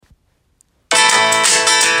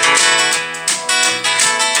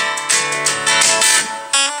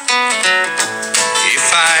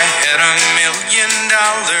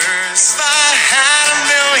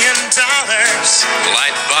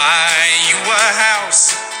a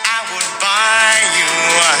house, I would buy you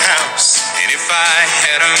a house. And if I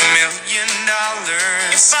had $1 million,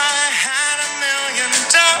 if I had $1 million,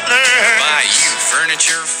 buy you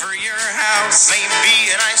furniture for your house.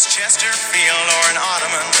 Maybe a nice Chesterfield or an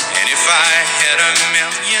ottoman. And if I had $1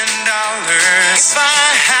 million, if I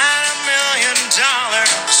had $1 million,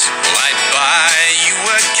 well, I'd buy you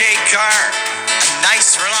a K car, a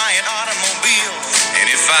nice Reliant automobile. And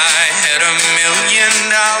if I had $1 million,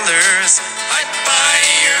 I'd buy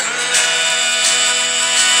your love.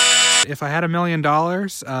 If I had $1 million,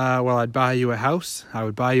 well, I'd buy you a house. I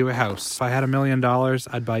would buy you a house. If I had $1 million,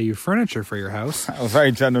 I'd buy you furniture for your house. Oh,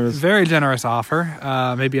 very generous. Very generous offer.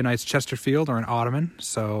 Maybe a nice Chesterfield or an ottoman.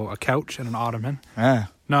 So a couch and an ottoman. Yeah.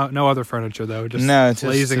 No other furniture though. Just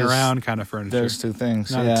lazing around kind of furniture. Those two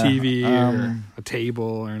things. Not a TV or a table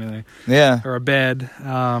or anything. Yeah. Or a bed.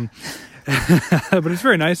 But it's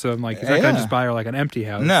very nice of him. Like, he's not going to just buy her like an empty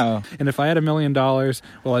house. No. And if I had $1 million,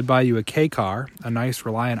 well, I'd buy you a K car, a nice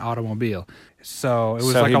Reliant automobile. So it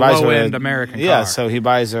was like a low-end American car. Yeah, so he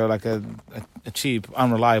buys her like a cheap,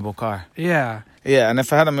 unreliable car. Yeah. Yeah, and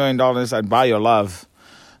if I had $1 million, I'd buy your love.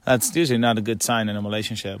 That's usually not a good sign in a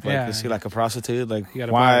relationship. Like, is he like a prostitute? Like,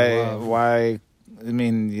 why? I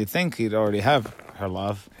mean, you think he'd already have her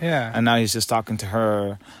love. Yeah. And now he's just talking to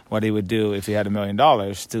her what he would do if he had $1 million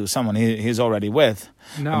to someone he's already with.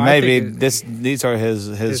 No, and maybe these are his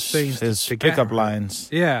pickup lines.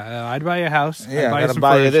 Yeah, I'd buy you a house. Yeah, I'd gotta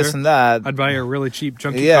buy you this and that. I'd buy you a really cheap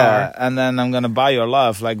junky car. Yeah, and then I'm gonna buy your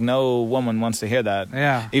love. Like, no woman wants to hear that.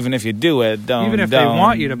 Yeah. Even if you do it, don't. Even if they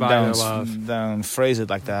want you to buy their love, don't phrase it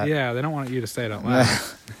like that. Yeah, they don't want you to say it out loud.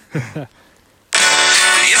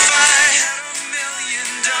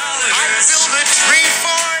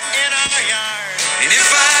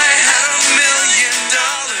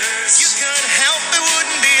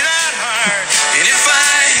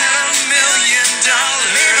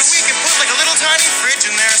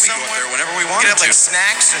 Like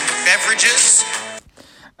snacks and beverages.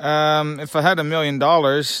 If I had $1 million,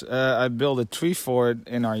 I'd build a tree fort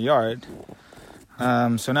in our yard.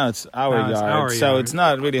 So now it's our yard. So it's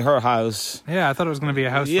not really her house. Yeah, I thought it was going to be a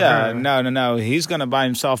house for her. Yeah, no. He's going to buy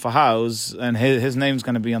himself a house, and his name's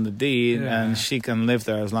going to be on the deed, and she can live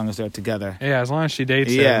there as long as they're together. Yeah, as long as she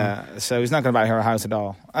dates him. Yeah, so he's not going to buy her a house at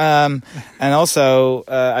all. And also,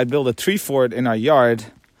 I'd build a tree fort in our yard.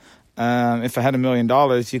 If I had $1 million,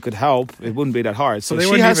 you could help. It wouldn't be that hard. So they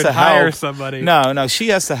wouldn't even hire somebody. No, she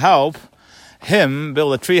has to help him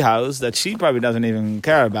build a tree house that she probably doesn't even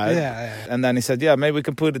care about. Yeah. And then he said, yeah, maybe we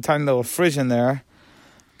can put a tiny little fridge in there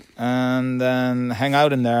and then hang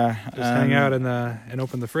out in there. Just hang out and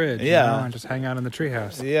open the fridge. Yeah. And just hang out in the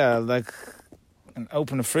treehouse. Yeah, like... and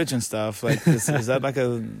open the fridge and stuff. Like, is that like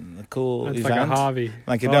a cool That's event? Like a hobby.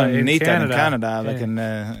 Like, you don't need that in Canada. Yeah. Like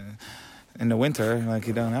in the winter, like,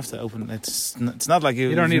 you don't have to open. It's not like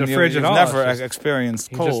you don't need a fridge at all. You've never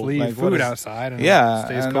experienced cold. You just leave like, food outside. And yeah, it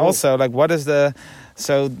stays and cold. also, like, what is the?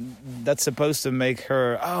 So that's supposed to make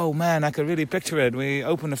her. Oh man, I could really picture it. We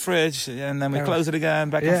open the fridge and then we close it again,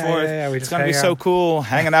 back and forth. Yeah, it's gonna be so cool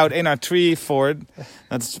hanging out in our tree fort.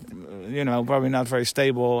 That's probably not very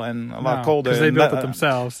stable and a lot colder. Because they built it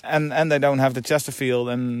themselves. And they don't have the Chesterfield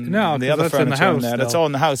and the other furniture in there. That's all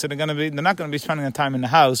in the house. So they're not going to be spending the time in the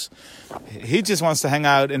house. He just wants to hang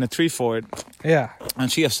out in a tree fort. Yeah.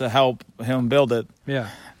 And she has to help him build it. Yeah.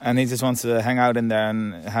 And he just wants to hang out in there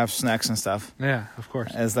and have snacks and stuff. Yeah, of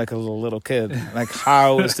course. As like a little kid. Like,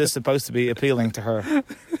 how is this supposed to be appealing to her?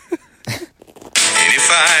 If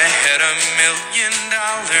I had $1 million,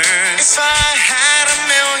 if I had $1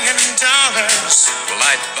 million, well,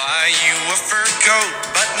 I'd buy you a fur coat,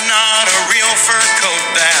 but not a real fur coat,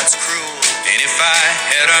 that's cruel. And if I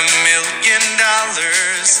had $1 million,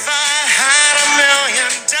 if I had $1 million,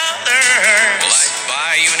 well, I'd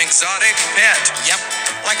buy you an exotic pet, yep,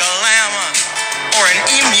 like a llama or an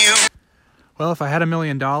emu. Well, if I had $1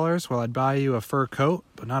 million, well, I'd buy you a fur coat,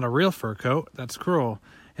 but not a real fur coat, that's cruel.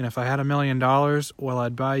 And if I had $1 million, well,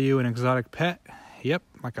 I'd buy you an exotic pet. Yep,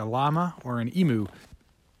 like a llama or an emu.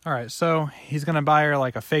 All right, so he's going to buy her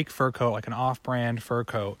like a fake fur coat, like an off-brand fur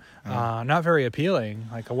coat. Not very appealing.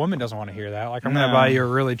 Like, a woman doesn't want to hear that. Like, I'm going to buy you a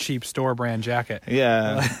really cheap store-brand jacket.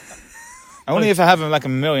 Yeah. Only if I have like $1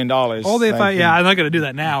 million. Only if I'm not going to do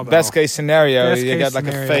that now, though. Best case scenario, you get like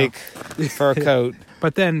a fake fur coat.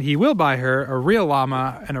 But then he will buy her a real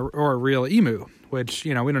llama or a real emu. Which,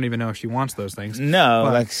 we don't even know if she wants those things. No,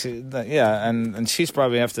 and she's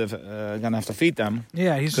probably gonna have to feed them.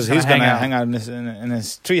 Yeah, because he's gonna hang out in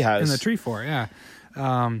his tree house. In the tree fort, yeah.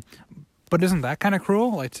 But isn't that kind of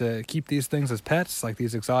cruel? Like to keep these things as pets, like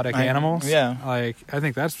these exotic animals? Yeah. Like I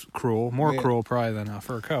think that's cruel, more cruel probably than a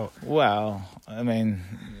fur coat. Well, I mean,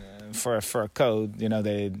 for a fur coat, you know,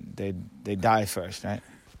 they die first, right?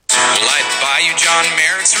 Well, I'd buy you John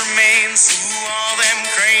Merrick's remains. Ooh, all them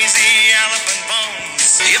crazy elephant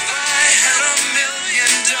bones. If I had $1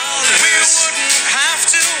 million, we wouldn't have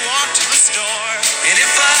to walk to the store. And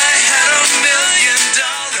if I had $1 million,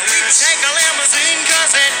 we'd take a limousine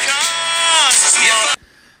 'cause it costs more.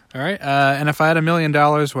 All right, and if I had $1 million,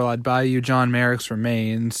 well, I'd buy you John Merrick's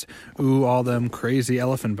remains. Ooh, all them crazy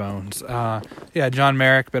elephant bones. Yeah, John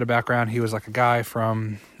Merrick, bit of background. He was like a guy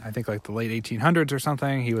from, I think, like the late 1800s or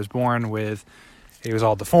something. He was born with, he was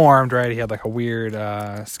all deformed, right? He had like a weird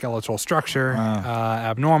skeletal structure,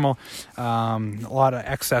 abnormal, a lot of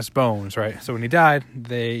excess bones, right? So when he died,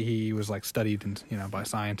 he was like studied, by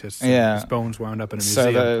scientists. Yeah, his bones wound up in a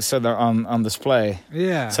museum. So they're on display.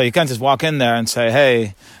 Yeah. So you can't just walk in there and say,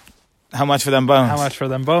 "Hey, how much for them bones?" How much for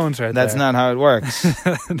them bones, right? That's there. not how it works.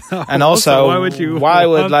 No, and also, why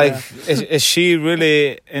would is she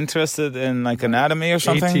really interested in like anatomy or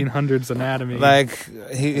something? 1800s anatomy. Like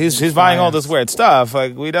he's buying all this weird stuff.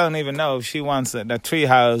 Like we don't even know if she wants the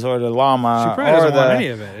treehouse or the llama. She probably doesn't want any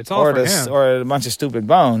of it. It's all for him. Or a bunch of stupid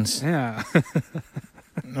bones. Yeah.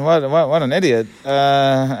 What an idiot!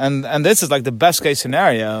 And this is like the best case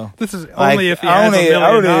scenario. This is only if he has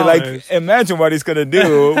 $1 million. Like imagine what he's gonna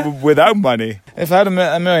do without money. If I had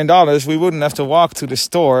 $1 million, we wouldn't have to walk to the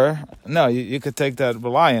store. No, you could take that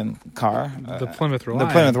Reliant car, the Plymouth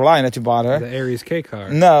Reliant, that you bought her, the Aries K car.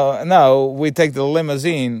 No, we take the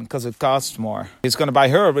limousine because it costs more. He's gonna buy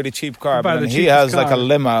her a really cheap car, but then he has like a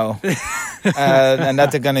limo, and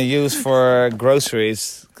that they're gonna use for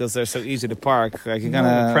groceries. Because they're so easy to park. Like you're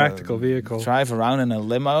gonna practical vehicle. Drive around in a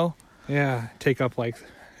limo. Yeah, take up like.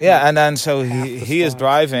 Yeah, and then so he is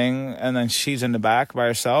driving, and then she's in the back by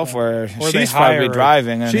herself, or she's probably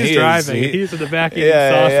driving, and he's driving. He's in the back eating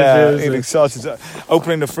sausages. Eating sausages,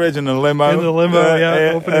 opening the fridge in the limo.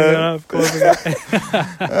 Opening it up, closing it.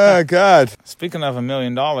 Oh God! Speaking of $1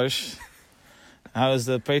 million, how is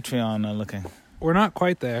the Patreon looking? We're not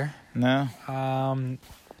quite there. No.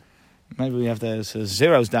 Maybe we have the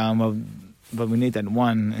zeros down, but we need that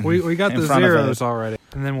one. We got the zeros already,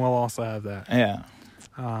 and then we'll also have that. Yeah.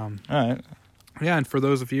 All right. Yeah, and for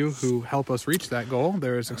those of you who help us reach that goal,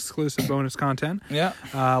 there is exclusive bonus content. Yeah.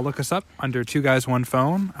 Look us up under 2 Guys 1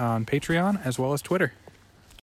 Phone on Patreon as well as Twitter.